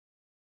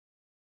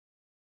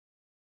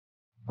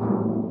You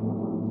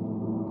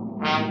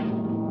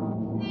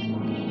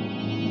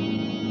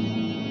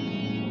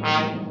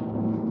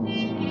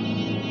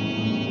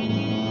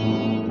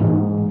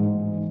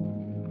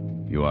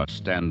are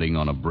standing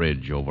on a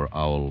bridge over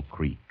Owl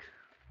Creek,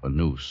 a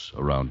noose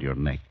around your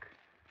neck.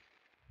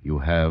 You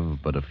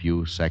have but a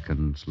few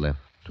seconds left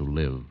to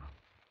live,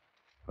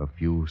 a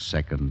few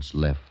seconds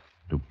left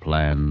to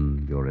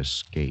plan your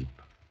escape.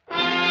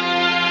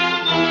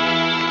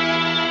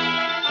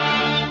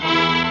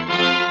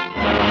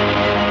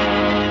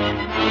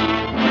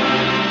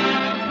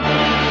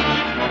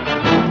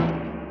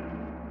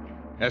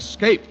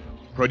 Escape,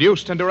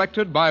 produced and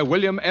directed by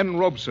William N.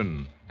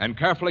 Robeson, and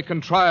carefully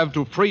contrived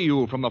to free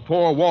you from the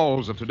four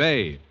walls of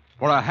today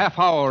for a half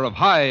hour of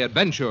high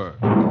adventure.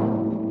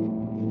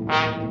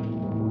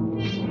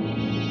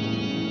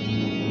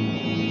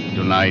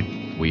 Tonight,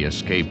 we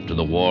escape to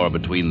the war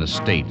between the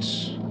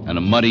states and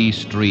a muddy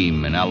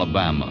stream in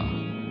Alabama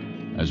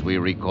as we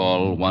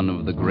recall one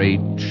of the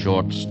great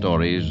short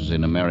stories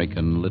in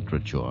American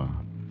literature,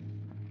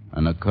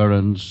 An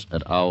Occurrence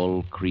at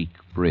Owl Creek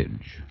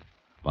Bridge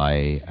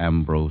by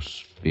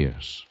Ambrose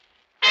Bierce.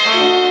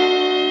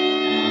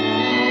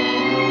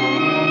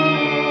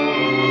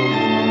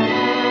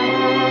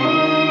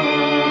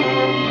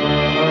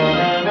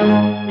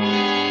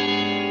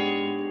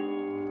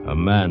 A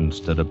man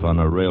stood upon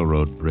a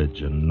railroad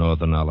bridge in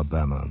northern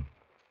Alabama,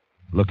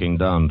 looking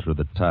down through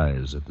the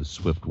ties at the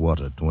swift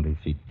water 20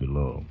 feet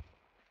below.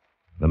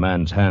 The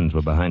man's hands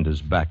were behind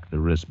his back, the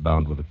wrist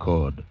bound with a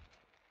cord.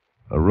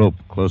 A rope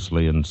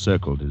closely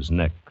encircled his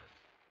neck.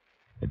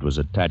 It was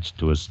attached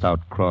to a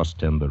stout cross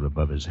timber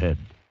above his head,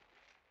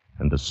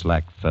 and the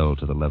slack fell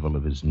to the level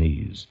of his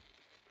knees.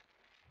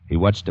 He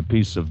watched a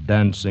piece of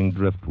dancing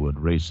driftwood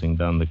racing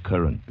down the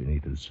current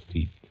beneath his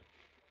feet.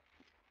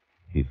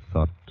 He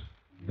thought,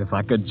 if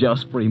I could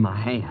just free my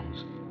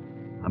hands,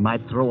 I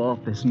might throw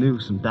off this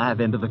noose and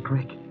dive into the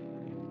creek.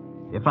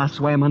 If I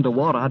swam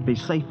underwater, I'd be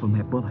safe from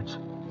their bullets.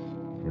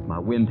 If my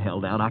wind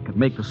held out, I could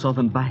make the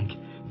southern bank,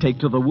 take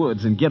to the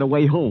woods, and get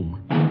away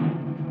home.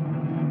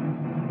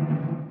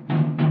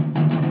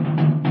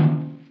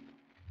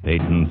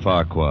 Peyton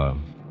Farquhar,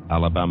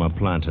 Alabama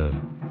planter,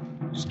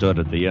 stood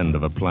at the end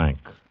of a plank.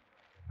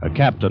 A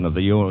captain of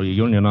the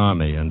Union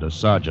Army and a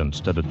sergeant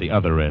stood at the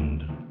other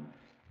end.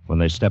 When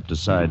they stepped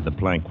aside, the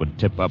plank would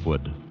tip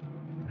upward,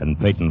 and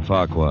Peyton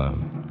Farquhar,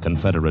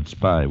 Confederate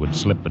spy, would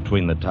slip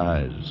between the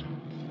ties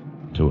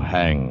to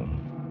hang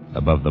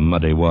above the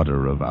muddy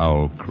water of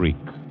Owl Creek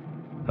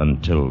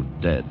until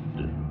dead.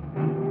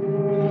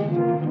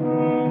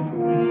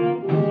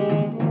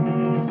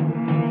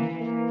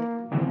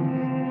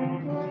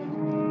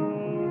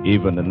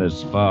 Even in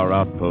this far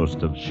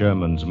outpost of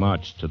Sherman's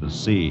march to the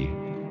sea,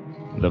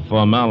 the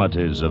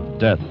formalities of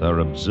death are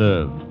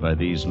observed by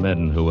these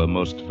men who are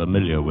most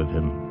familiar with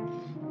him.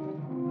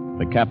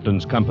 The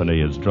captain's company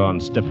is drawn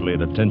stiffly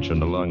at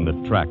attention along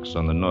the tracks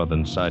on the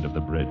northern side of the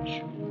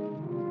bridge.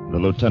 The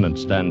lieutenant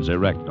stands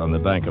erect on the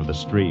bank of the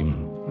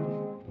stream,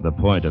 the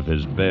point of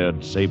his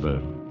bared saber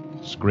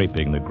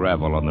scraping the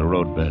gravel on the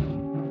roadbed.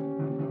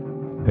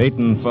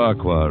 Peyton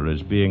Farquhar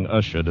is being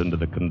ushered into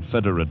the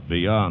Confederate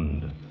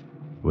beyond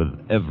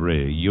with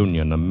every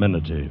Union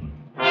amenity.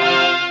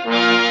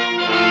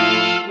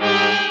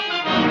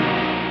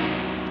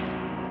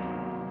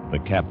 The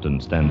captain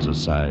stands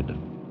aside.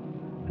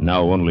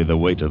 Now only the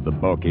weight of the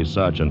bulky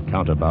sergeant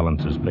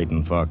counterbalances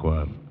Peyton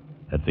Farquhar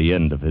at the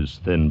end of his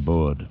thin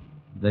board.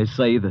 They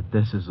say that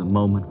this is a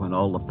moment when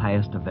all the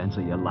past events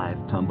of your life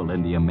tumble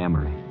into your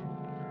memory.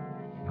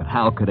 But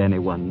how could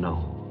anyone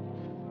know?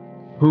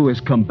 Who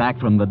has come back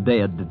from the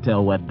dead to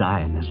tell what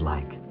dying is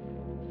like?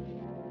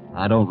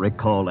 I don't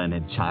recall any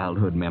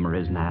childhood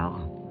memories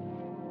now.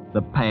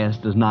 The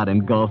past does not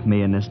engulf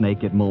me in this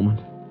naked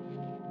moment.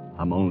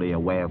 I'm only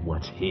aware of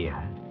what's here,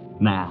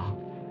 now.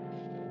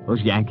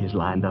 Those Yankees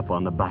lined up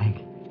on the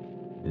bank.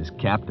 His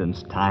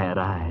captain's tired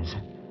eyes.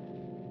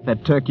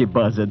 That turkey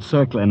buzzard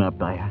circling up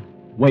there,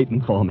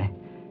 waiting for me.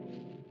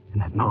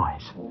 And that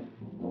noise.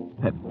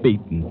 That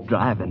beating,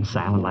 driving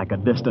sound like a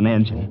distant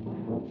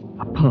engine.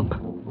 A pump.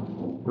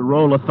 The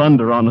roll of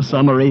thunder on a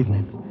summer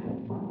evening.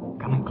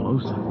 Coming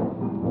closer.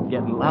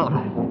 Getting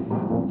louder.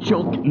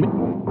 Choking me.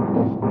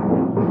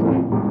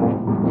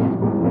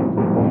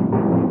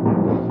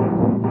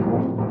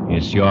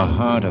 It's your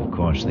heart, of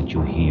course, that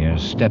you hear,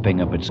 stepping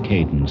up its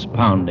cadence,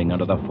 pounding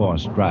under the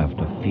forced draft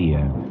of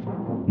fear.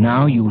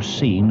 Now you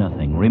see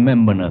nothing,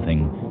 remember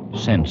nothing,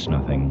 sense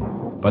nothing,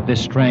 but the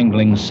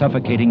strangling,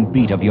 suffocating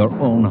beat of your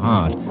own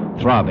heart,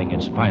 throbbing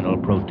its final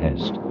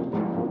protest.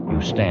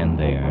 You stand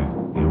there,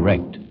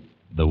 erect.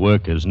 The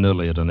work is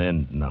nearly at an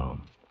end now.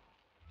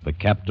 The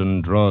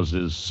captain draws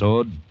his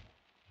sword,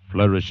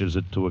 flourishes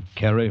it to a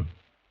carry,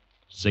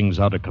 sings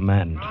out a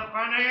command.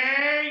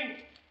 Company!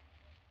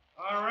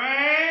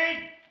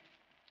 Parade!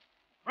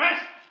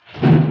 Rest!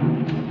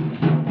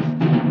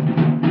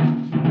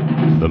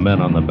 The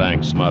men on the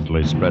bank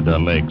smartly spread their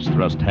legs,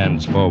 thrust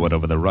hands forward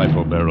over the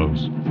rifle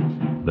barrels.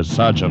 The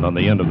sergeant on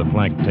the end of the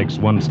plank takes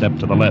one step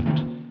to the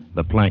left.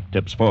 The plank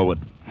tips forward.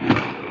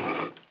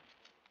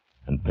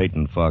 And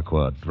Peyton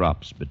Farquhar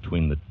drops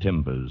between the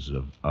timbers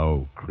of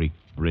Owl Creek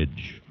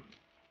Bridge.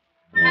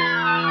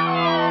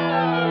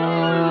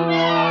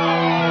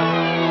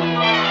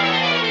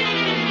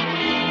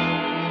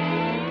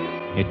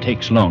 It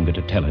takes longer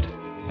to tell it.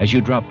 As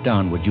you drop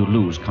downward, you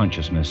lose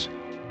consciousness.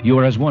 You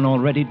are as one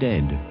already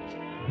dead.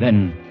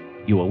 Then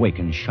you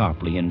awaken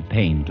sharply in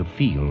pain to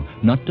feel,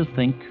 not to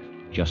think,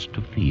 just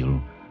to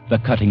feel. The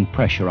cutting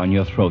pressure on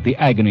your throat, the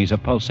agonies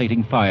of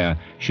pulsating fire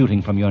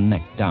shooting from your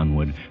neck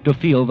downward. To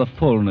feel the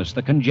fullness,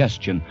 the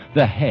congestion,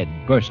 the head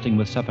bursting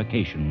with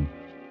suffocation.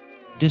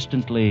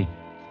 Distantly,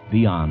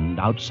 beyond,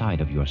 outside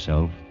of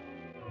yourself,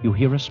 you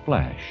hear a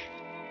splash.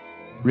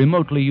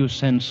 Remotely you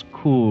sense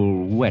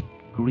cool, wet,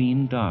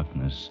 green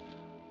darkness.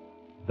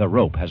 The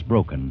rope has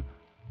broken.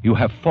 You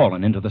have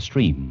fallen into the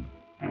stream.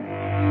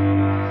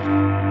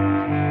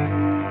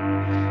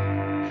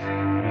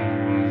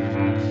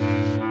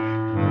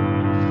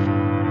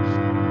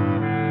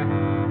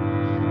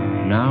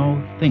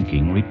 Now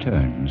thinking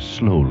returns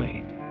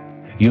slowly.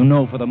 You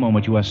know for the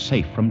moment you are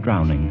safe from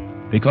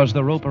drowning because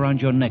the rope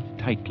around your neck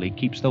tightly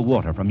keeps the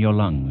water from your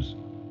lungs.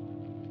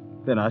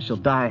 Then I shall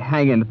die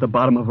hanging at the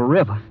bottom of a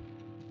river.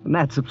 And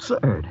that's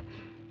absurd.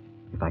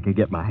 If I can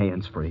get my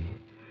hands free.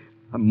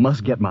 I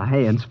must get my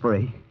hands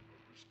free.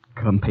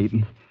 Come,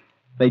 Peyton.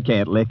 They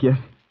can't lick you.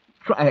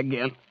 Try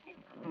again.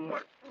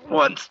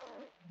 Once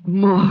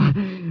more.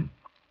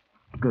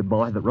 Good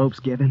boy, the rope's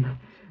given.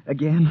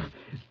 Again.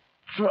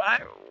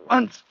 Try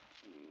once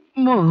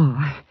more.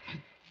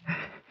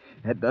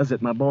 That does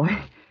it, my boy.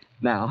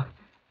 Now,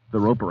 the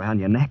rope around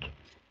your neck.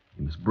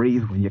 You must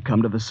breathe when you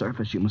come to the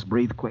surface. You must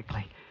breathe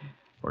quickly.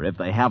 For if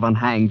they haven't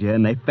hanged you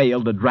and they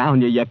fail to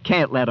drown you, you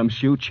can't let them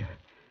shoot you.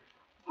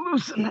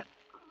 Loosen that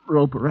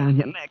rope around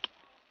your neck.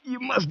 You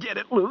must get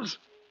it loose.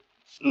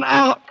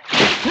 Now.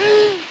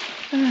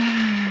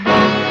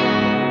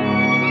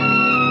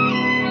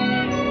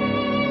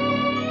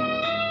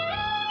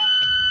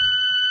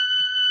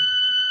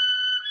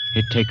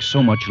 It takes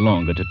so much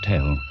longer to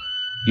tell.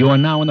 You are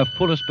now in the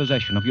fullest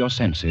possession of your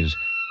senses.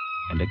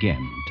 And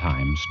again,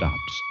 time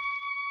stops.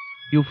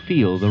 You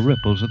feel the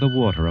ripples of the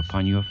water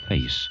upon your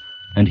face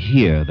and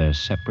hear their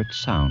separate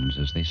sounds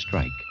as they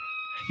strike.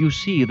 You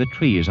see the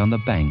trees on the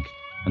bank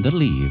and the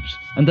leaves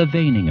and the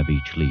veining of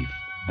each leaf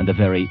and the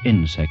very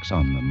insects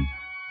on them.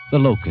 The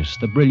locusts,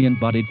 the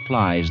brilliant-bodied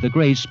flies, the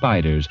gray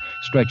spiders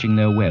stretching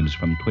their webs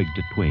from twig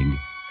to twig,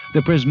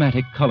 the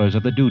prismatic colors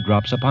of the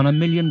dewdrops upon a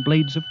million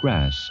blades of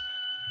grass.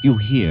 You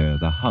hear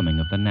the humming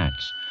of the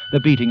gnats, the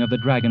beating of the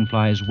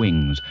dragonfly's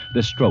wings,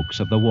 the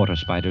strokes of the water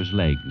spider's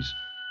legs.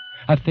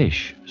 A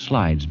fish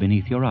slides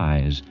beneath your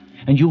eyes,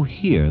 and you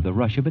hear the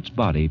rush of its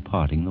body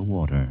parting the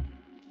water.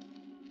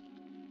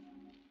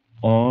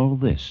 All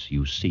this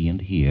you see and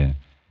hear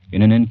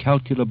in an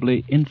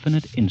incalculably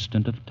infinite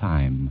instant of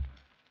time.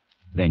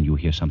 Then you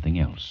hear something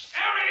else.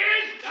 There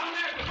he is! Down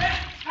there, Quit!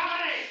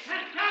 Somebody!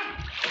 Come!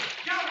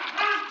 Jonah,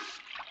 come!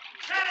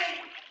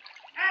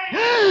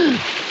 Ready!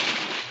 Hey!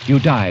 You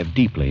dive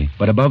deeply,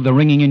 but above the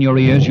ringing in your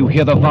ears, you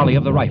hear the volley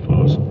of the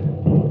rifles.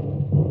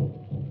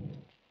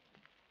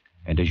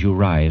 And as you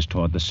rise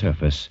toward the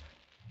surface,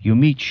 you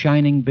meet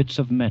shining bits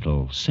of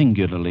metal,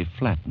 singularly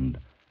flattened,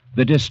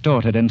 the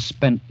distorted and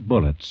spent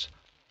bullets,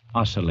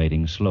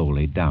 oscillating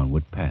slowly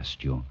downward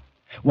past you.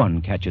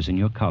 One catches in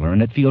your collar,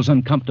 and it feels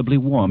uncomfortably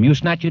warm. You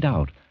snatch it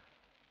out.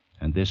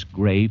 And this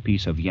gray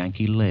piece of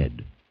Yankee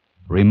lead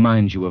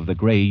reminds you of the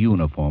gray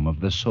uniform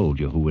of the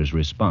soldier who is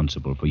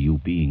responsible for you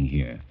being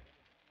here.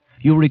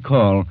 You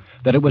recall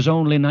that it was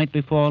only night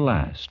before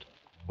last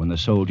when the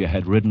soldier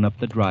had ridden up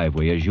the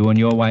driveway as you and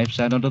your wife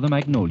sat under the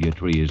magnolia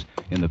trees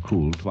in the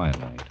cool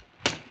twilight.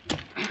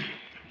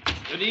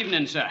 Good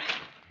evening, sir.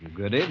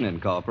 Good evening,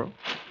 Corporal.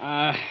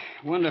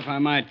 Wonder if I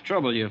might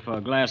trouble you for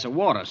a glass of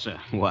water, sir.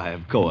 Why,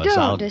 of course,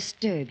 Don't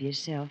disturb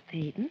yourself,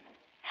 Peyton.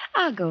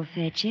 I'll go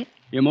fetch it.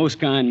 You're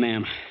most kind,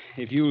 ma'am.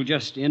 If you'll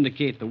just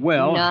indicate the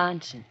well...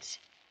 Nonsense.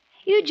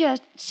 You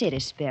just sit a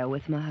spell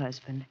with my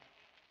husband.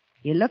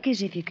 You look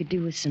as if you could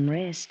do with some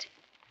rest.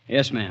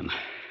 Yes, ma'am.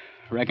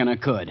 Reckon I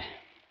could.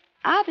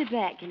 I'll be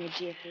back in a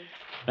jiffy.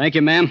 Thank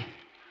you, ma'am.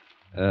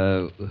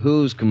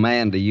 Whose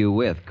command are you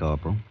with,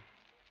 Corporal?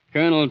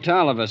 Colonel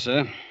Tolliver,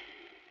 sir.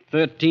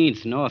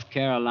 13th, North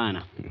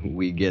Carolina.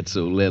 We get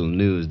so little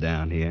news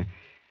down here.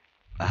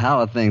 How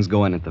are things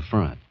going at the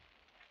front?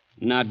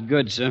 Not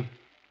good, sir.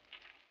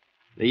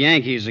 The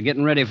Yankees are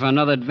getting ready for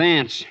another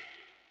advance.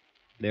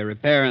 They're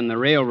repairing the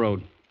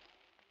railroad.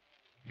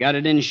 Got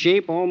it in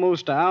shape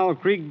almost to Owl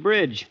Creek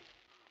Bridge.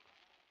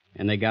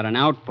 And they got an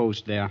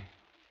outpost there.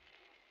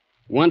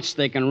 Once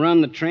they can run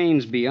the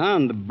trains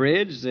beyond the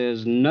bridge,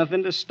 there's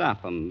nothing to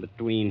stop them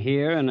between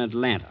here and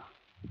Atlanta.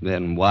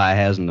 Then why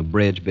hasn't the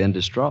bridge been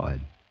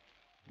destroyed?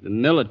 The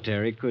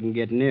military couldn't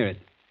get near it.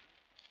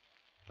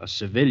 A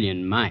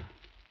civilian might.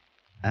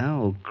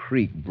 Owl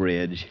Creek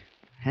Bridge.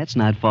 That's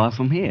not far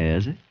from here,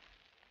 is it?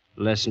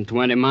 Less than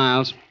 20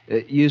 miles.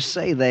 You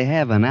say they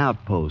have an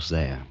outpost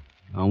there.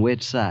 On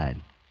which side?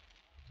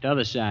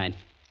 T'other side.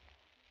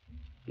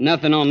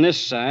 Nothing on this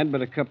side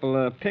but a couple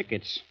of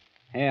pickets.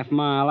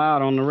 Half-mile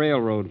out on the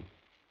railroad.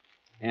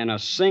 and a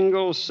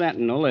single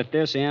sentinel at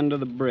this end of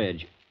the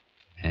bridge.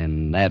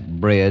 And that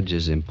bridge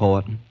is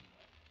important?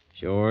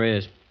 Sure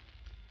is.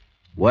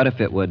 What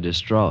if it were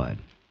destroyed?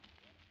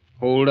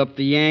 Hold up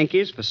the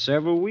Yankees for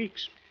several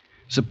weeks.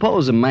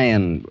 Suppose a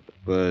man,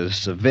 a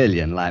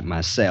civilian like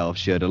myself,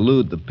 should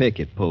elude the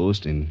picket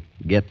post and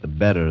get the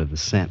better of the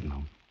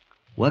sentinel.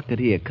 What could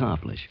he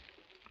accomplish?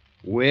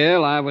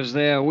 Well, I was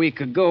there a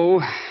week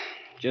ago,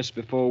 just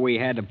before we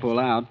had to pull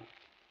out.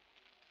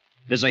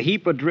 There's a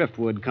heap of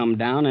driftwood come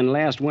down in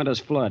last winter's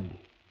flood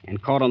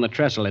and caught on the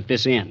trestle at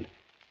this end.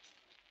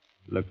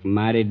 Looked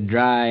mighty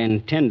dry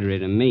and tendery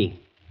to me.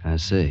 I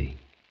see.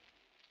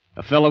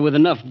 A fellow with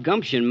enough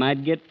gumption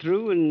might get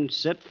through and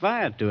set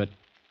fire to it.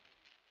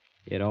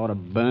 It ought to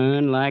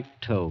burn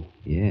like tow.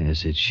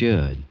 Yes, it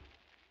should.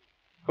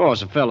 Of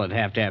course, a fellow'd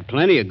have to have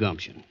plenty of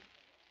gumption.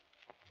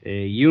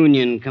 The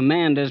Union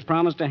commander's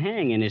promised to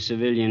hang any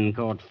civilian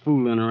caught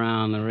fooling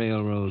around the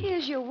railroad.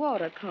 Here's your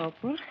water,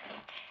 Corporal.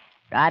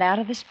 Right out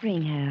of the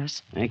spring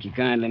house. Thank you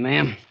kindly,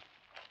 ma'am.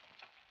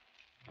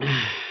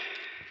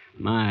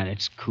 My,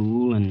 that's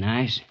cool and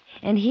nice.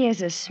 And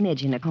here's a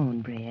smidgen of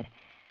cornbread.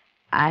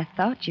 I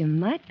thought you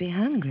might be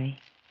hungry.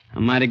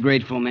 I'm mighty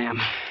grateful, ma'am.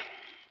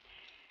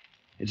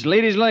 It's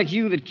ladies like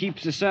you that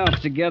keeps the South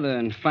together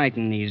and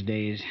fighting these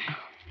days.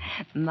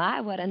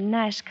 My, what a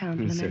nice It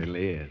compliment.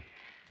 certainly is.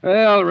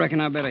 Well, reckon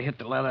I better hit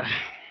the leather.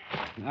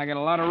 I got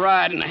a lot of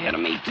riding ahead of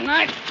me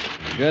tonight.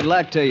 Good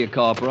luck to you,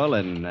 Corporal,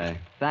 and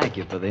thank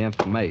you for the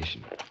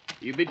information.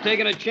 You'd be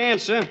taking a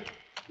chance, sir.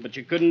 But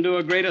you couldn't do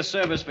a greater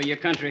service for your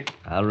country.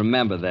 I'll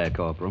remember that,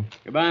 Corporal.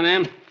 Goodbye,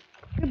 ma'am.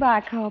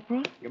 Goodbye,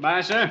 Corporal.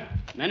 Goodbye, sir.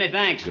 Many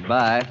thanks.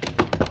 Goodbye.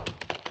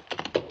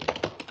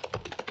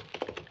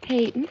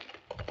 Peyton,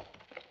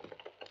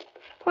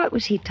 what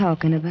was he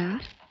talking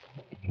about?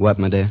 What,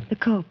 my dear? The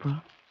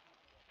corporal.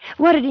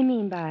 What did he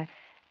mean by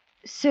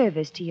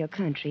service to your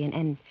country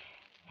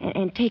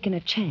and taking a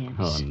chance?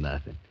 Oh,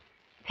 nothing.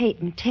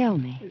 Peyton, tell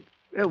me.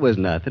 It was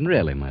nothing,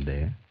 really, my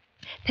dear.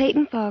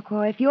 Peyton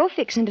Farquhar, if you're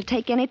fixing to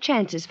take any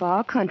chances for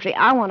our country,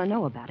 I want to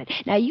know about it.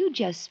 Now, you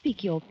just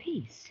speak your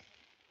piece.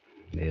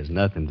 There's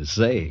nothing to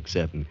say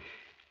except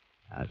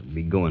I'll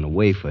be going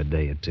away for a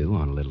day or two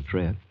on a little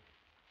trip.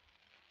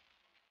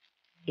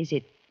 Is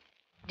it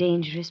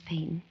dangerous,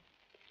 Peyton?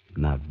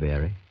 Not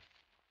very.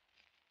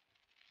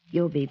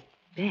 You'll be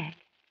back.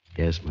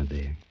 Yes, my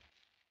dear.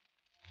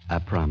 I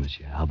promise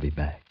you, I'll be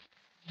back.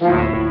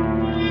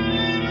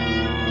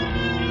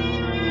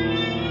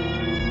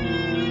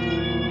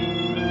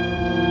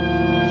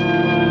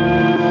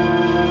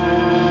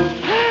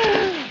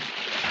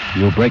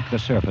 You break the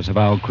surface of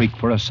Owl Creek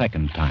for a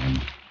second time.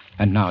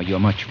 And now you're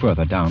much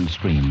further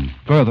downstream,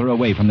 further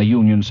away from the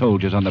Union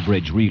soldiers on the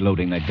bridge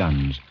reloading their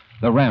guns,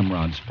 the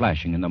ramrods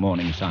flashing in the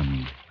morning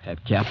sun.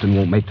 That captain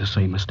won't make the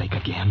same mistake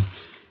again.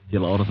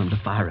 He'll order them to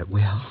fire at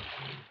will.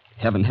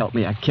 Heaven help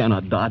me, I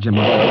cannot dodge him.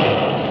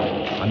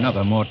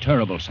 Another more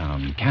terrible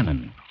sound,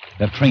 cannon.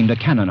 They've trained a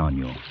cannon on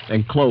you.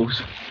 And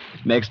close.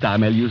 Next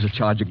time I'll use a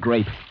charge of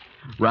grape.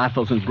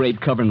 Rifles and grape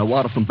covering the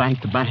water from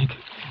bank to bank.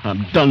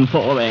 I'm done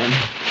for then.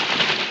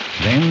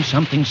 Then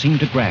something seemed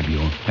to grab you,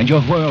 and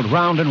you're whirled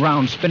round and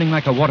round, spinning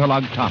like a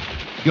waterlogged top.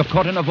 You're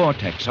caught in a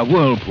vortex, a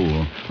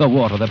whirlpool. The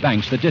water, the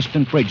banks, the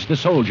distant bridge, the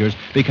soldiers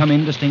become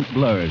indistinct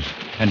blurs.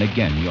 And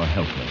again, you're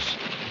helpless.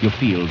 You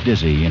feel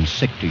dizzy and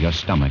sick to your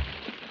stomach.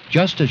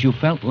 Just as you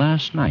felt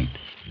last night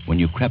when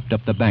you crept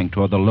up the bank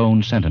toward the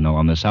lone sentinel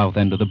on the south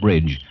end of the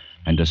bridge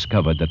and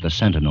discovered that the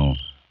sentinel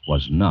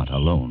was not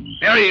alone.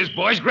 There he is,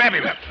 boys. Grab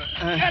him.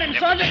 Got him,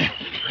 Sergeant.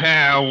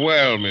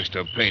 Well,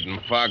 Mr. Peyton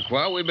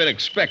Farquhar, we've been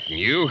expecting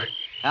you.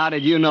 How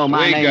did you know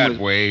my we name got was...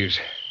 ways.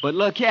 But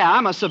look here,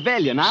 I'm a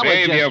civilian. I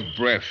Save was just... your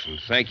breath and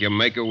thank your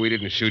maker we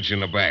didn't shoot you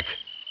in the back.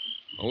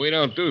 Well, we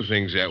don't do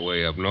things that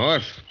way up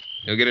north.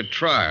 You'll get a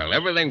trial.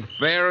 Everything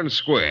fair and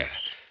square.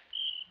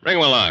 Bring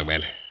him along,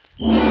 man.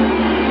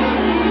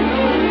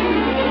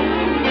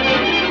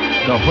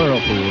 The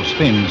whirlpool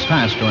spins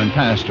faster and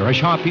faster. A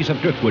sharp piece of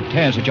driftwood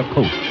tears at your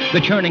coat. The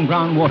churning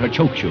brown water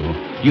chokes you.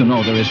 You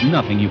know there is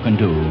nothing you can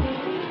do.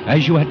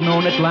 As you had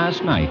known it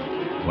last night,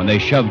 when they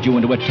shoved you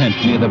into a tent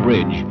near the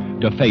bridge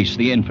to face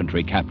the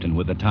infantry captain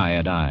with the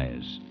tired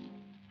eyes.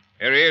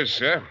 Here he is,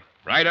 sir.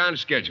 Right on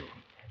schedule.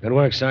 Good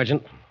work,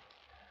 Sergeant.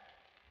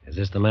 Is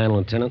this the man,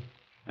 Lieutenant?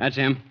 That's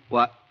him.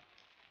 What?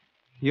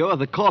 You're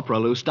the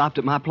corporal who stopped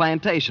at my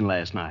plantation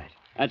last night.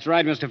 That's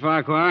right, Mr.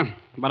 Farquhar.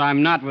 But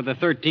I'm not with the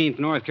 13th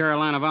North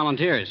Carolina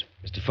Volunteers.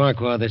 Mr.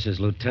 Farquhar, this is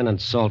Lieutenant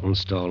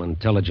Saltonstall,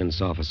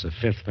 intelligence officer,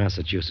 5th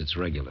Massachusetts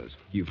Regulars.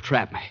 You've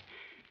trapped me.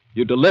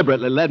 You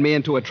deliberately led me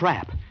into a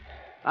trap.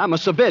 I'm a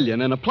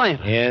civilian and a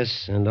planter.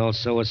 Yes, and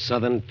also a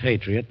Southern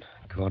patriot,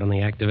 caught in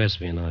the act of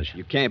espionage.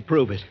 You can't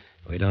prove it.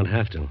 We don't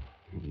have to.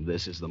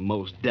 This is the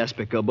most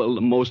despicable,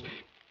 the most...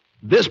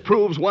 This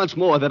proves once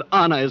more that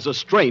honor is a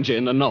stranger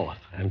in the North.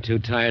 I'm too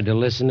tired to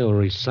listen to a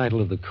recital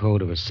of the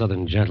code of a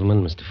Southern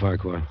gentleman, Mr.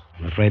 Farquhar.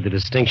 I'm afraid the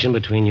distinction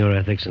between your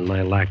ethics and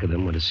my lack of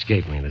them would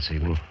escape me this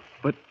evening.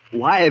 But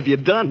why have you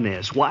done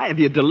this? Why have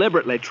you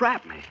deliberately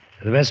trapped me?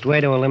 The best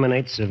way to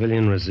eliminate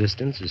civilian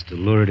resistance is to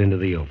lure it into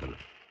the open.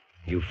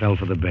 You fell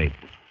for the bait.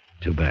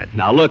 Too bad.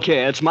 Now, look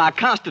here. It's my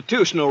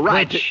constitutional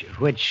right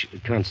Which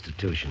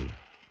Constitution?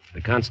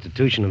 The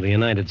Constitution of the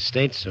United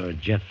States or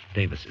Jeff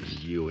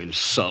Davis's? You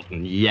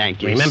insulting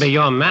Yankees. Remember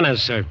your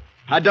manners, sir.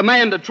 I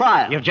demand a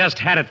trial. You've just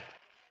had it.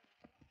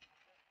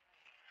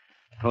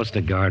 Post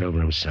a guard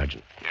over him,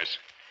 Sergeant. Yes.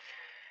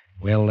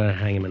 We'll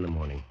hang him in the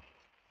morning.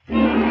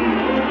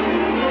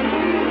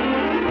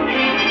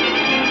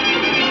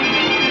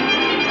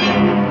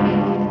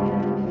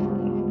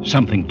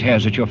 Something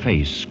tears at your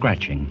face,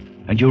 scratching,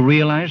 and you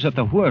realize that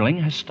the whirling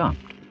has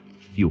stopped.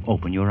 You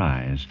open your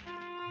eyes.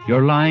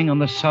 You're lying on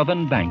the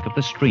southern bank of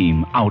the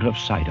stream, out of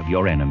sight of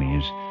your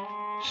enemies.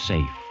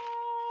 Safe.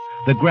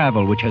 The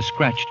gravel which has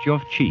scratched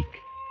your cheek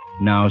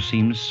now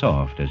seems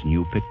soft as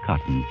new-picked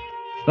cotton.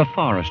 The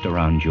forest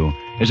around you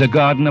is a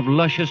garden of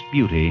luscious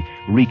beauty,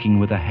 reeking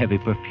with the heavy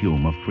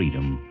perfume of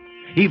freedom.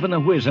 Even the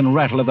whiz and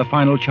rattle of the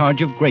final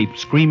charge of grape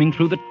screaming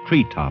through the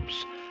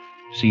treetops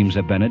seems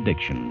a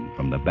benediction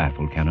from the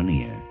baffled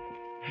cannoneer.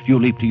 You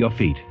leap to your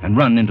feet and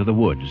run into the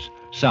woods,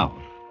 south,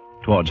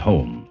 towards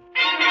home.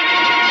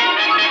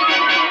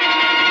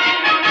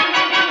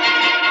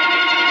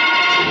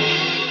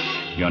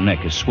 Your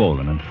neck is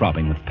swollen and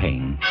throbbing with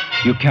pain.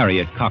 You carry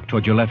it cocked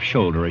toward your left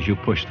shoulder as you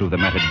push through the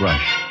matted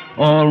brush.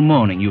 All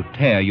morning you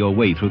tear your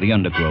way through the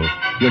undergrowth.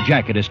 Your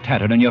jacket is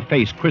tattered and your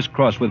face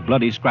crisscrossed with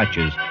bloody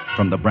scratches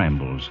from the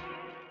brambles.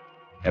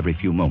 Every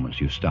few moments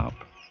you stop.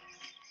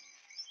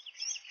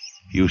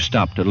 You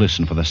stop to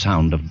listen for the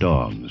sound of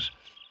dogs,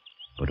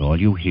 but all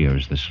you hear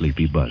is the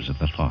sleepy buzz of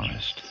the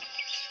forest.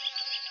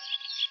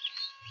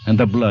 And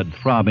the blood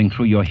throbbing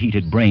through your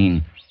heated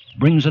brain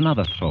brings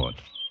another thought,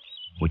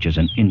 which is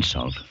an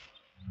insult.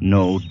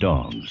 No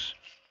dogs.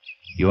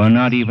 You are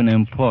not even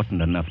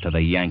important enough to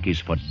the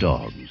Yankees for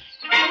dogs.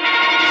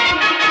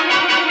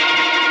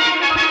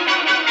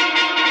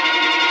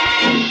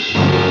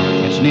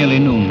 It's nearly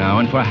noon now,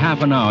 and for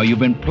half an hour you've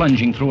been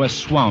plunging through a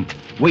swamp,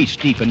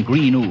 waist-deep in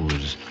green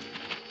ooze.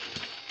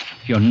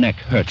 Your neck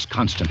hurts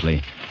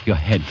constantly. Your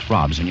head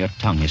throbs and your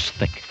tongue is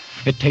thick.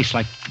 It tastes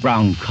like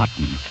brown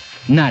cotton.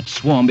 Gnats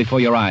swarm before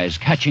your eyes,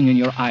 catching in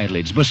your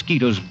eyelids.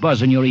 Mosquitoes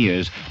buzz in your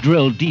ears,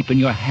 drill deep in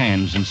your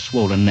hands and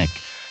swollen neck.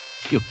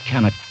 You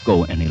cannot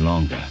go any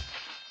longer.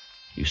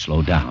 You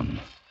slow down.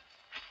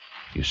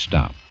 You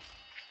stop.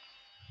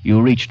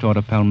 You reach toward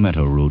a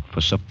palmetto root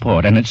for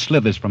support, and it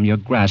slithers from your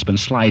grasp and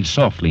slides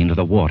softly into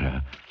the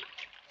water.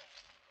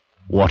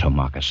 Water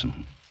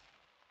moccasin.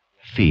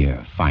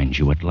 Fear finds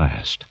you at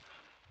last.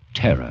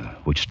 Terror,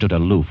 which stood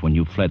aloof when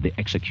you fled the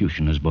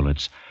executioner's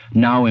bullets,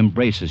 now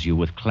embraces you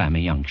with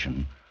clammy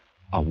unction.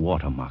 A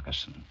water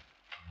moccasin.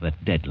 The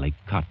deadly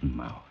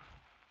cottonmouth.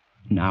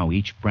 Now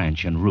each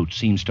branch and root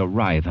seems to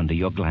writhe under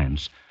your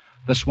glance.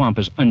 The swamp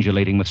is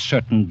undulating with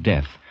certain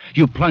death.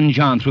 You plunge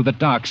on through the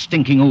dark,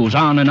 stinking ooze,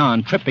 on and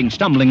on, tripping,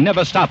 stumbling,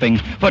 never stopping,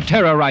 for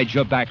terror rides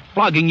your back,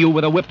 flogging you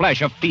with a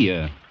whiplash of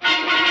fear.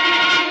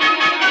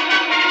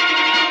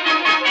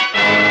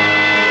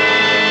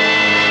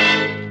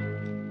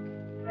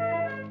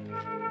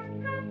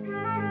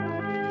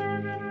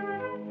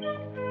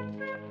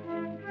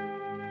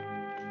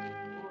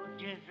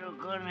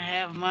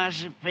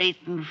 Master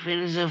Peyton,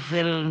 fiddle's a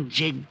fiddle and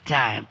jig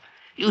time.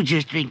 You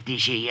just drink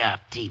this here yop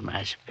tea,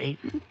 Master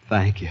Peyton.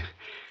 Thank you.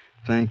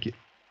 Thank you.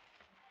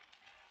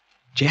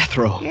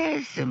 Jethro.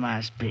 Yes, sir,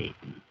 Master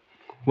Peyton.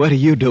 What are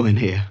you doing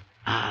here?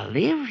 I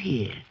live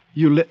here.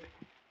 You live...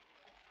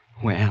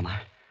 Where am I?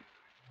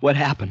 What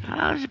happened?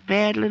 I was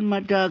paddling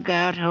my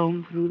dugout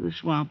home through the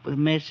swamp with a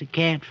mess of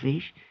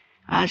catfish.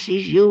 I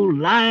sees you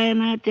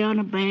lying out there on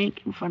the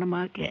bank in front of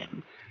my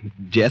cabin.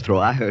 Jethro,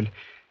 I heard...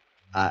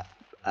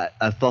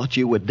 I thought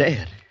you were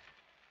dead.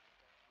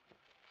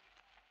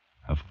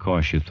 Of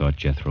course you thought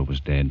Jethro was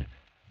dead.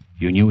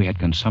 You knew he had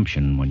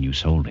consumption when you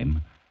sold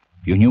him.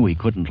 You knew he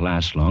couldn't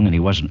last long, and he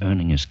wasn't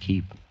earning his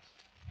keep.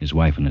 His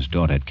wife and his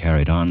daughter had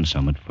carried on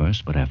some at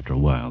first, but after a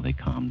while they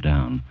calmed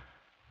down.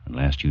 And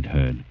last you'd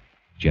heard,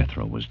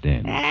 Jethro was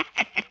dead.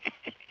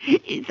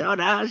 You thought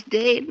I was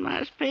dead,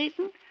 Master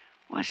Peyton?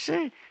 Why,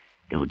 sir,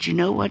 don't you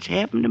know what's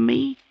happened to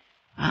me?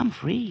 I'm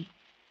free.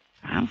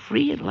 I'm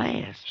free at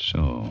last.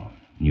 So,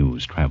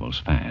 news travels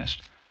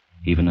fast.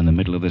 Even in the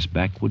middle of this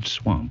backwoods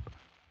swamp,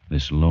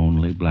 this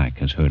lonely black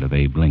has heard of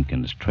Abe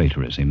Lincoln's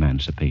traitorous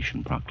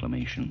Emancipation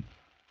Proclamation.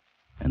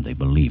 And they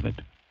believe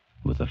it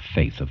with the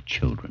faith of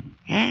children.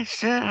 Yes,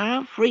 sir,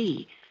 I'm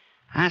free.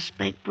 I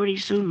expect pretty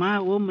soon my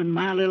woman,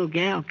 my little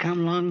gal,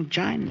 come along and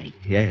join me.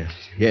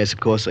 Yes, of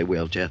course they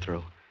will,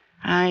 Jethro.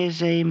 How is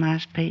they,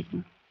 Master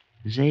Peyton?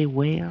 Is they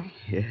well?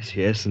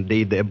 Yes,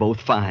 indeed, they're both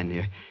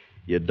fine.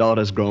 Your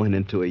daughter's growing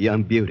into a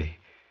young beauty.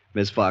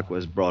 Miss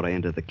Farquhar's brought her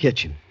into the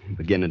kitchen,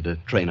 beginning to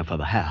train her for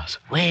the house.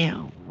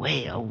 Well,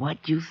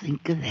 what do you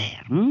think of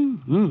that?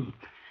 And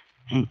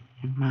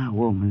my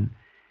woman,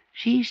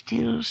 she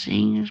still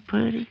sings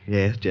pretty?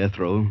 Yes,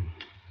 Jethro.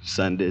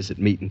 Sundays at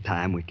meeting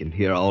time, we can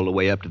hear all the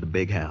way up to the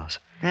big house.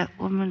 That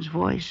woman's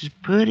voice is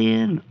prettier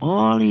than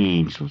all the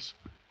angels.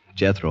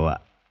 Jethro,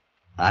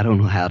 I don't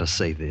know how to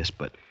say this,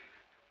 but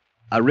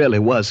I really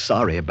was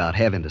sorry about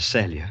having to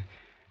sell you.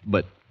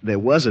 But there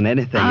wasn't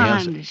anything I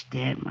else.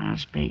 understand,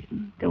 Miles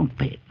Peyton. Don't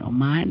pay it no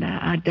mind.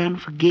 I done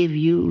forgive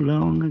you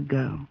long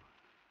ago.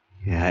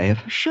 You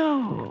have?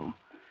 Sure.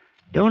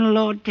 Don't the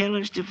Lord tell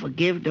us to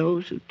forgive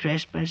those who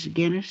trespass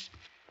against us?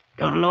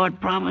 Don't the Lord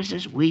promise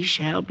us we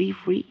shall be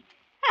free?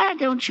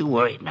 Don't you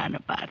worry none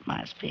about it,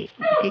 Miles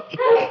Peyton.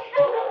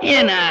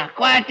 Here now,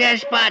 quiet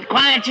that spot.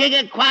 Quiet,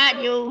 Chigger,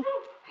 quiet you.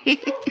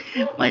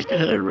 Must have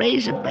heard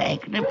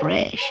Razorback in the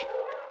brush.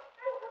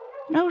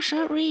 No,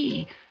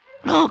 sirree.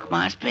 Look,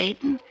 Miles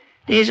Peyton.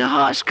 There's a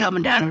horse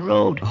coming down the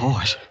road. A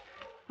horse?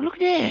 Look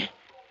there.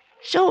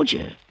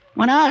 Soldier.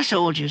 One of our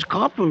soldiers,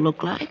 Corporal,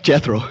 look like.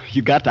 Jethro,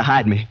 you got to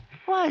hide me.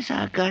 Why's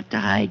I got to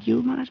hide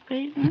you, Miles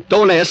Peyton?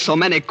 Don't ask so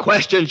many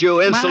questions,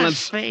 you insolent...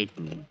 Miles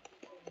Peyton.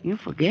 You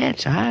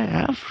forget,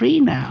 I'm free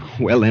now.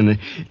 Well, then,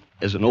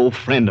 as an old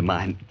friend of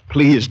mine,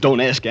 please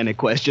don't ask any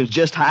questions.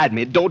 Just hide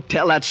me. Don't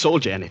tell that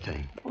soldier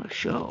anything. Well,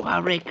 sure. I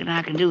reckon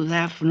I can do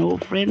that for an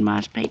old friend,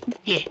 Miles Peyton.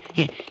 Here.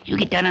 You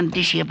get down on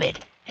this here bed.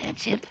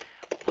 That's it.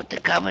 Put the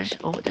covers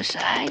over the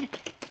side.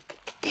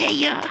 There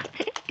you are.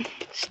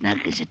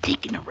 Snug as a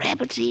tick in a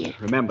rabbit's ear.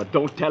 Remember,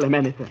 don't tell him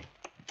anything.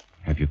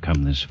 Have you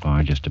come this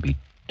far just to be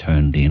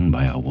turned in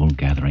by a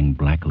wool-gathering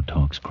black who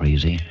talks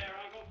crazy?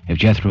 If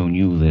Jethro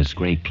knew this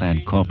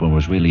gray-clad corporal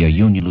was really a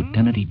Union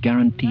lieutenant, he'd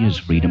guarantee his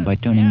freedom by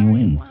turning you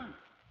in.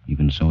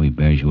 Even so, he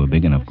bears you a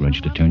big enough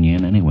grudge to turn you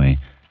in anyway.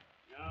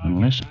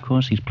 Unless, of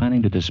course, he's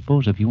planning to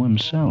dispose of you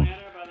himself.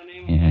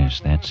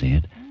 Yes, that's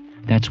it.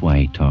 That's why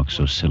he talks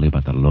so silly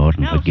about the Lord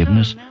and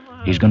forgiveness.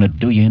 He's going to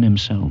do you in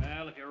himself.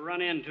 Well, if you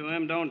run into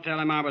him, don't tell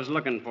him I was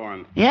looking for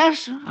him.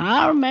 Yes,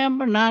 I'll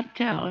remember not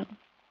telling.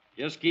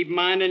 Just keep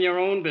minding your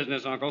own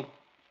business, Uncle.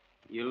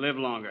 You live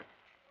longer.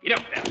 Get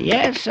up there.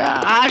 Yes, sir,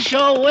 I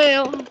sure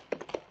will.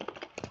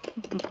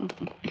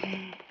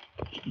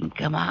 You can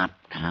come out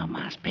now,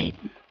 Miles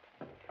Peyton.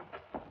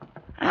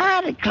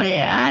 I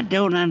declare, I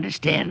don't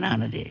understand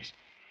none of this.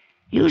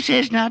 You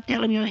says not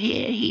tell him you're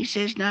here. He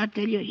says not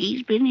tell you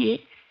he's been here.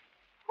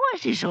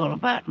 What's this all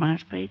about,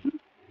 Miles Peyton?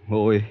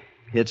 Oh,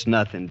 it's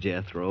nothing,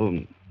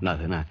 Jethro.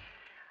 Nothing.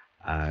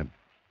 I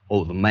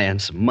owe the man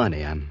some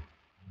money. I'm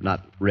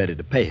not ready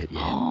to pay it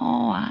yet.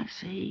 Oh, I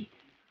see.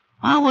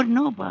 I wouldn't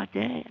know about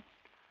that.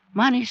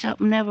 Money's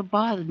something never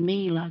bothered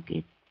me like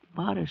it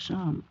bothers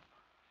some.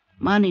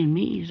 Money and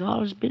me's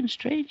always been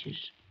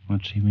strangers.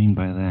 What's he mean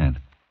by that?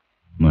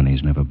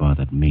 Money's never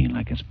bothered me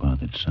like it's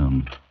bothered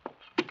some.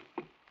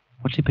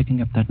 What's he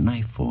picking up that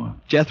knife for?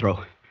 Jethro,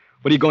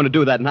 what are you going to do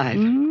with that knife?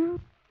 Hmm?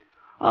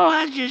 Oh,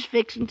 I was just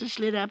fixing to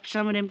slit up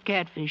some of them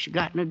catfish you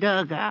got in the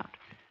dugout.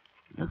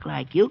 Look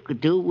like you could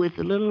do with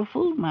a little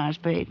food, Miles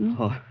Peyton.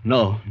 Oh,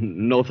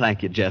 no,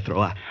 thank you,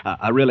 Jethro.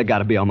 I really got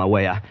to be on my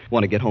way. I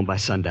want to get home by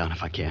sundown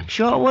if I can.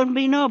 Sure wouldn't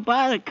be no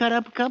bother to cut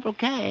up a couple of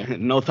calves.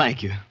 No,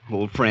 thank you,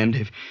 old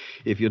friend.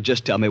 If you'll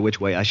just tell me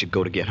which way I should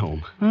go to get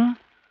home. Huh?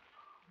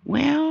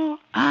 Well,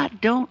 I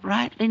don't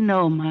rightly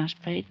know, Miles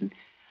Peyton.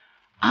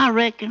 I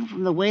reckon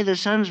from the way the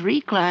sun's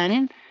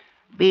reclining,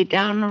 be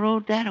down the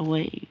road that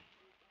way.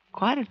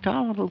 Quite a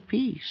tolerable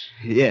piece.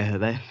 Yeah,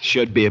 that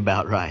should be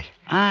about right.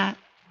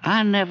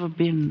 I never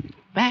been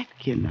back,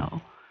 you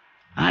know.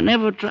 I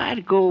never tried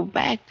to go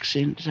back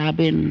since I've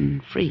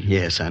been free.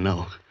 Yes, I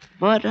know.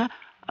 But I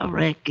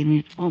reckon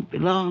it won't be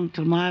long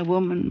till my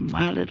woman,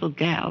 my little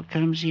gal,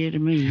 comes here to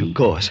me. Of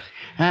course.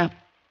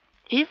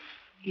 If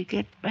you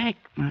get back,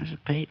 Master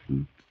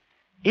Peyton,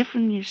 if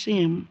and you see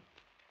him,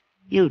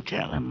 you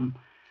tell him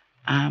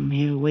I'm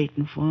here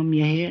waiting for him,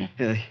 you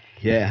hear?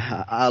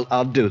 Yeah,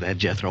 I'll do that,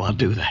 Jethro. I'll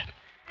do that.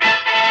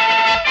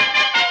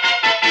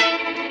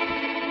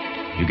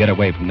 You get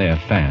away from there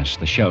fast,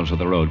 the shells of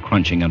the road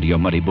crunching under your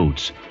muddy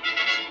boots.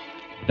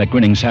 That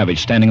grinning savage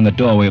standing in the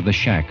doorway of the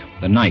shack,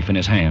 the knife in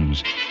his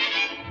hands.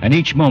 And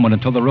each moment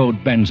until the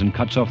road bends and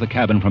cuts off the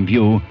cabin from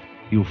view,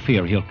 you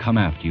fear he'll come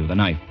after you, the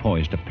knife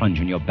poised to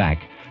plunge in your back,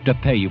 to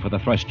pay you for the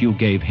thrust you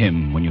gave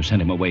him when you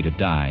sent him away to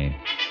die.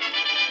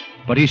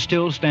 But he's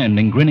still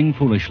standing, grinning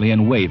foolishly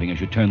and waving as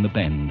you turn the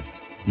bend.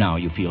 Now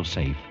you feel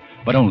safe,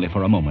 but only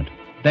for a moment.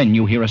 Then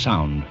you hear a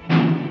sound.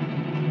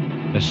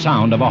 The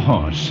sound of a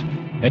horse.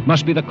 It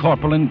must be the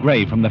corporal in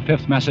gray from the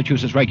 5th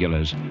Massachusetts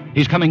Regulars.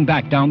 He's coming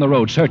back down the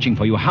road, searching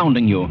for you,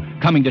 hounding you,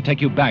 coming to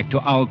take you back to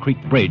Owl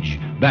Creek Bridge,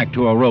 back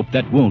to a rope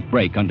that won't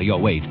break under your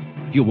weight.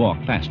 You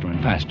walk faster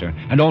and faster,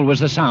 and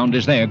always the sound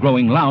is there,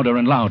 growing louder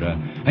and louder.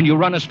 And you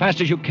run as fast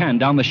as you can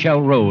down the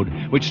shell road,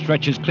 which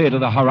stretches clear to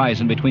the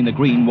horizon between the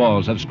green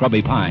walls of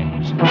scrubby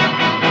pines.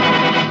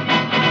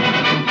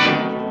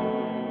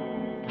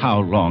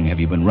 How long have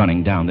you been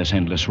running down this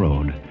endless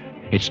road?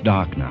 It's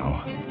dark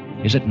now.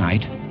 Is it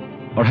night?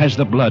 Or has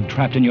the blood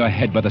trapped in your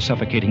head by the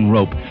suffocating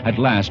rope at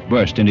last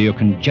burst into your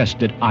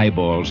congested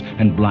eyeballs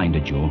and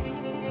blinded you?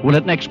 Will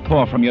it next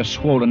pour from your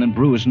swollen and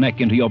bruised neck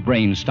into your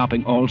brain,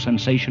 stopping all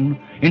sensation,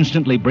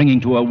 instantly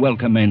bringing to a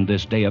welcome end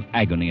this day of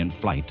agony and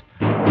flight?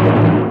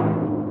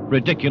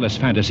 Ridiculous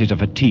fantasies of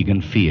fatigue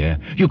and fear.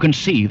 You can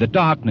see the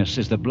darkness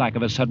is the black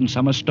of a sudden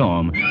summer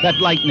storm.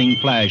 That lightning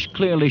flash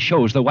clearly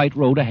shows the white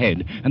road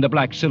ahead and the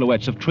black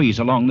silhouettes of trees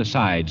along the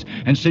sides.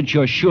 And since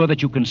you're sure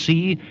that you can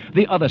see,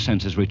 the other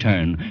senses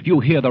return. You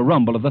hear the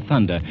rumble of the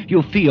thunder.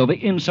 You feel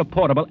the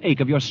insupportable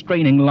ache of your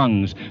straining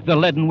lungs, the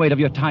leaden weight of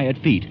your tired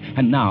feet.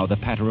 And now the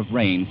patter of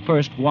rain,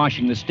 first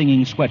washing the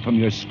stinging sweat from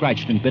your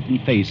scratched and bitten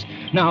face,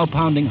 now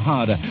pounding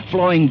harder,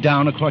 flowing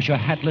down across your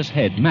hatless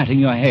head, matting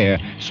your hair,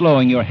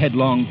 slowing your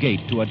headlong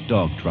gait to a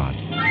dog trot.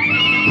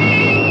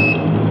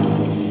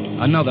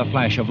 Another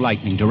flash of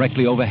lightning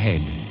directly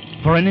overhead.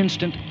 For an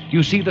instant,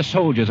 you see the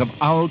soldiers of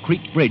Owl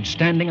Creek Bridge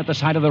standing at the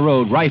side of the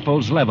road,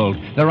 rifles leveled,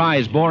 their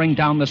eyes boring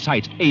down the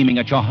sights, aiming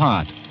at your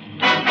heart.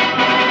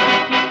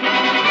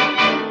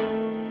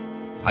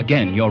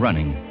 Again, you're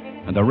running,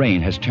 and the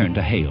rain has turned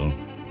to hail.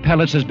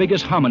 Pellets as big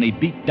as hominy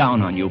beat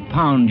down on you,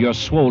 pound your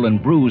swollen,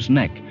 bruised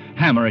neck,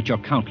 hammer at your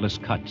countless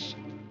cuts.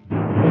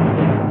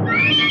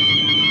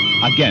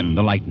 Again,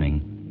 the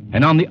lightning.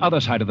 And on the other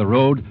side of the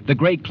road, the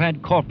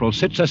gray-clad corporal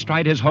sits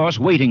astride his horse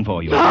waiting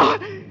for you. No!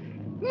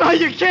 No,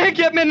 you can't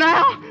get me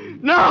now!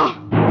 No!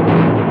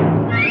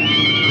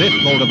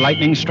 This bolt of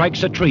lightning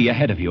strikes a tree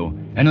ahead of you,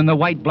 and in the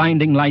white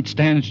blinding light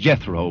stands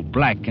Jethro,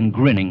 black and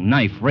grinning,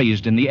 knife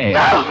raised in the air.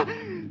 No!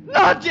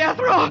 No,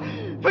 Jethro!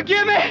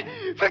 Forgive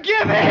me!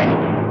 Forgive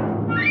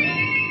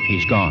me!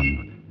 He's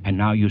gone. And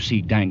now you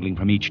see dangling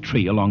from each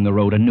tree along the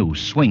road a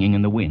noose swinging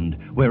in the wind.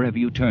 Wherever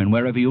you turn,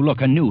 wherever you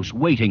look, a noose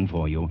waiting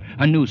for you.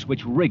 A noose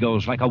which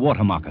wriggles like a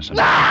water moccasin.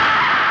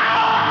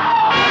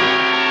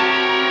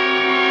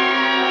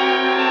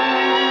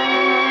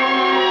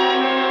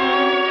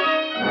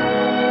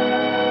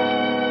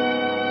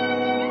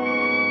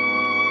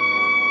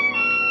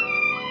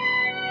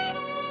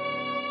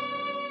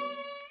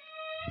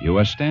 You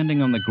are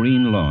standing on the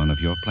green lawn of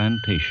your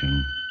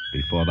plantation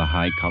before the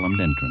high-columned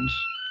entrance.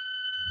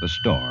 The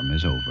storm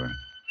is over.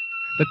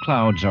 The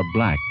clouds are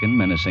black and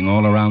menacing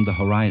all around the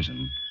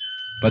horizon.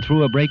 But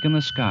through a break in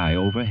the sky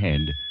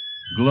overhead,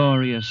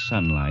 glorious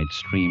sunlight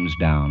streams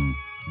down,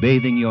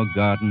 bathing your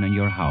garden and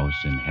your house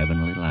in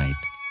heavenly light.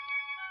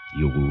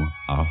 You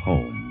are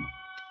home.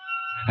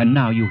 And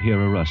now you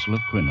hear a rustle of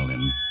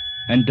crinoline,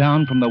 and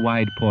down from the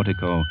wide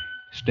portico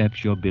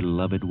steps your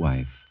beloved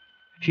wife.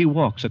 She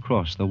walks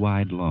across the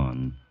wide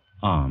lawn,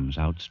 arms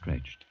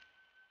outstretched.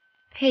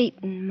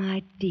 Peyton,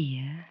 my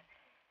dear,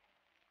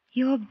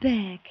 you're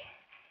back,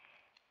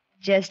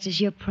 just as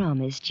you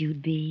promised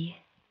you'd be.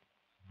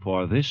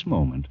 For this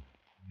moment,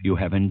 you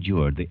have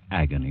endured the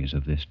agonies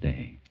of this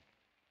day.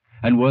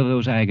 And were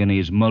those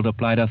agonies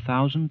multiplied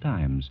 1,000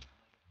 times,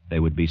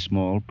 they would be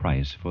small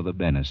price for the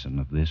benison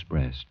of this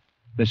breast,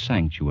 the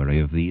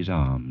sanctuary of these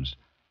arms,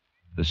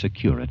 the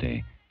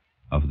security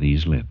of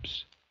these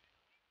lips.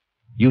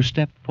 You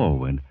step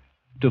forward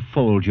to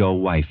fold your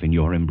wife in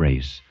your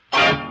embrace.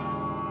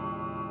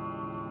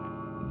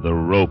 The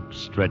rope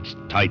stretched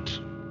tight,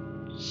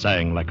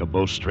 sang like a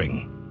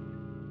bowstring.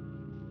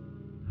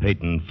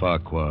 Peyton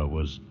Farquhar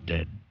was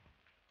dead.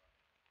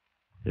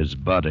 His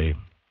body,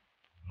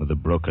 with a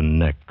broken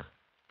neck,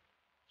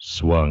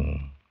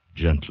 swung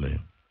gently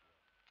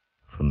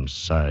from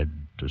side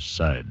to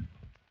side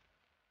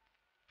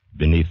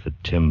beneath the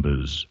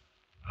timbers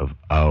of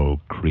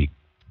Owl Creek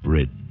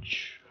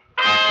Bridge.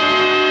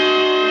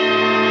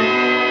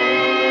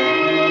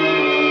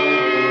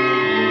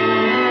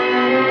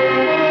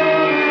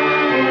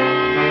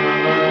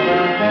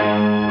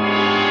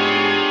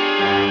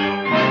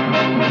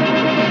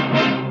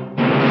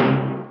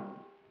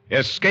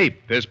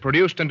 Escape is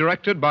produced and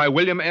directed by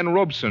William N.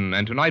 Robeson,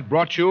 and tonight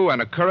brought you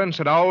An Occurrence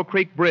at Owl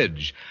Creek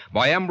Bridge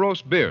by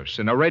Ambrose Bierce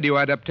in a radio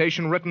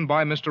adaptation written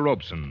by Mr.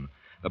 Robeson.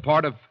 The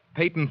part of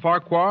Peyton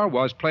Farquhar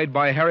was played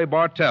by Harry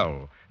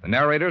Bartell. The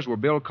narrators were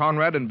Bill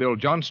Conrad and Bill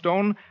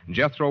Johnstone.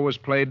 Jethro was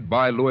played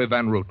by Louis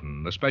Van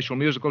Rooten. The special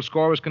musical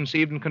score was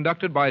conceived and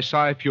conducted by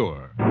Cy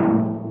Feuer.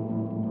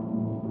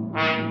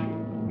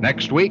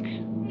 Next week,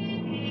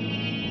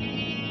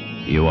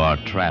 you are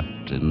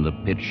trapped in the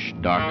pitch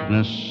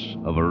darkness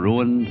of a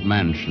ruined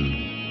mansion,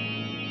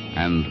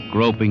 and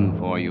groping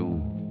for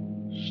you,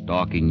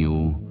 stalking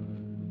you,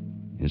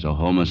 is a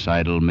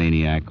homicidal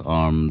maniac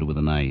armed with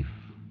a knife,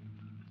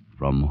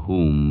 from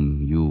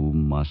whom you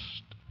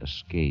must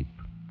escape.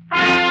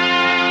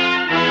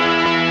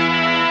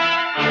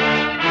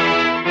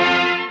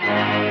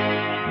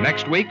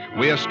 next week,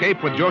 we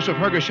escape with Joseph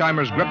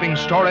Hergesheimer's gripping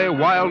story,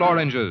 Wild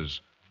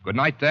Oranges. Good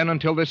night, then,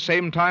 until this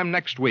same time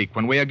next week,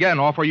 when we again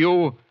offer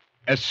you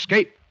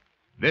Escape.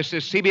 This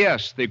is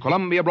CBS, the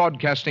Columbia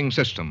Broadcasting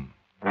System.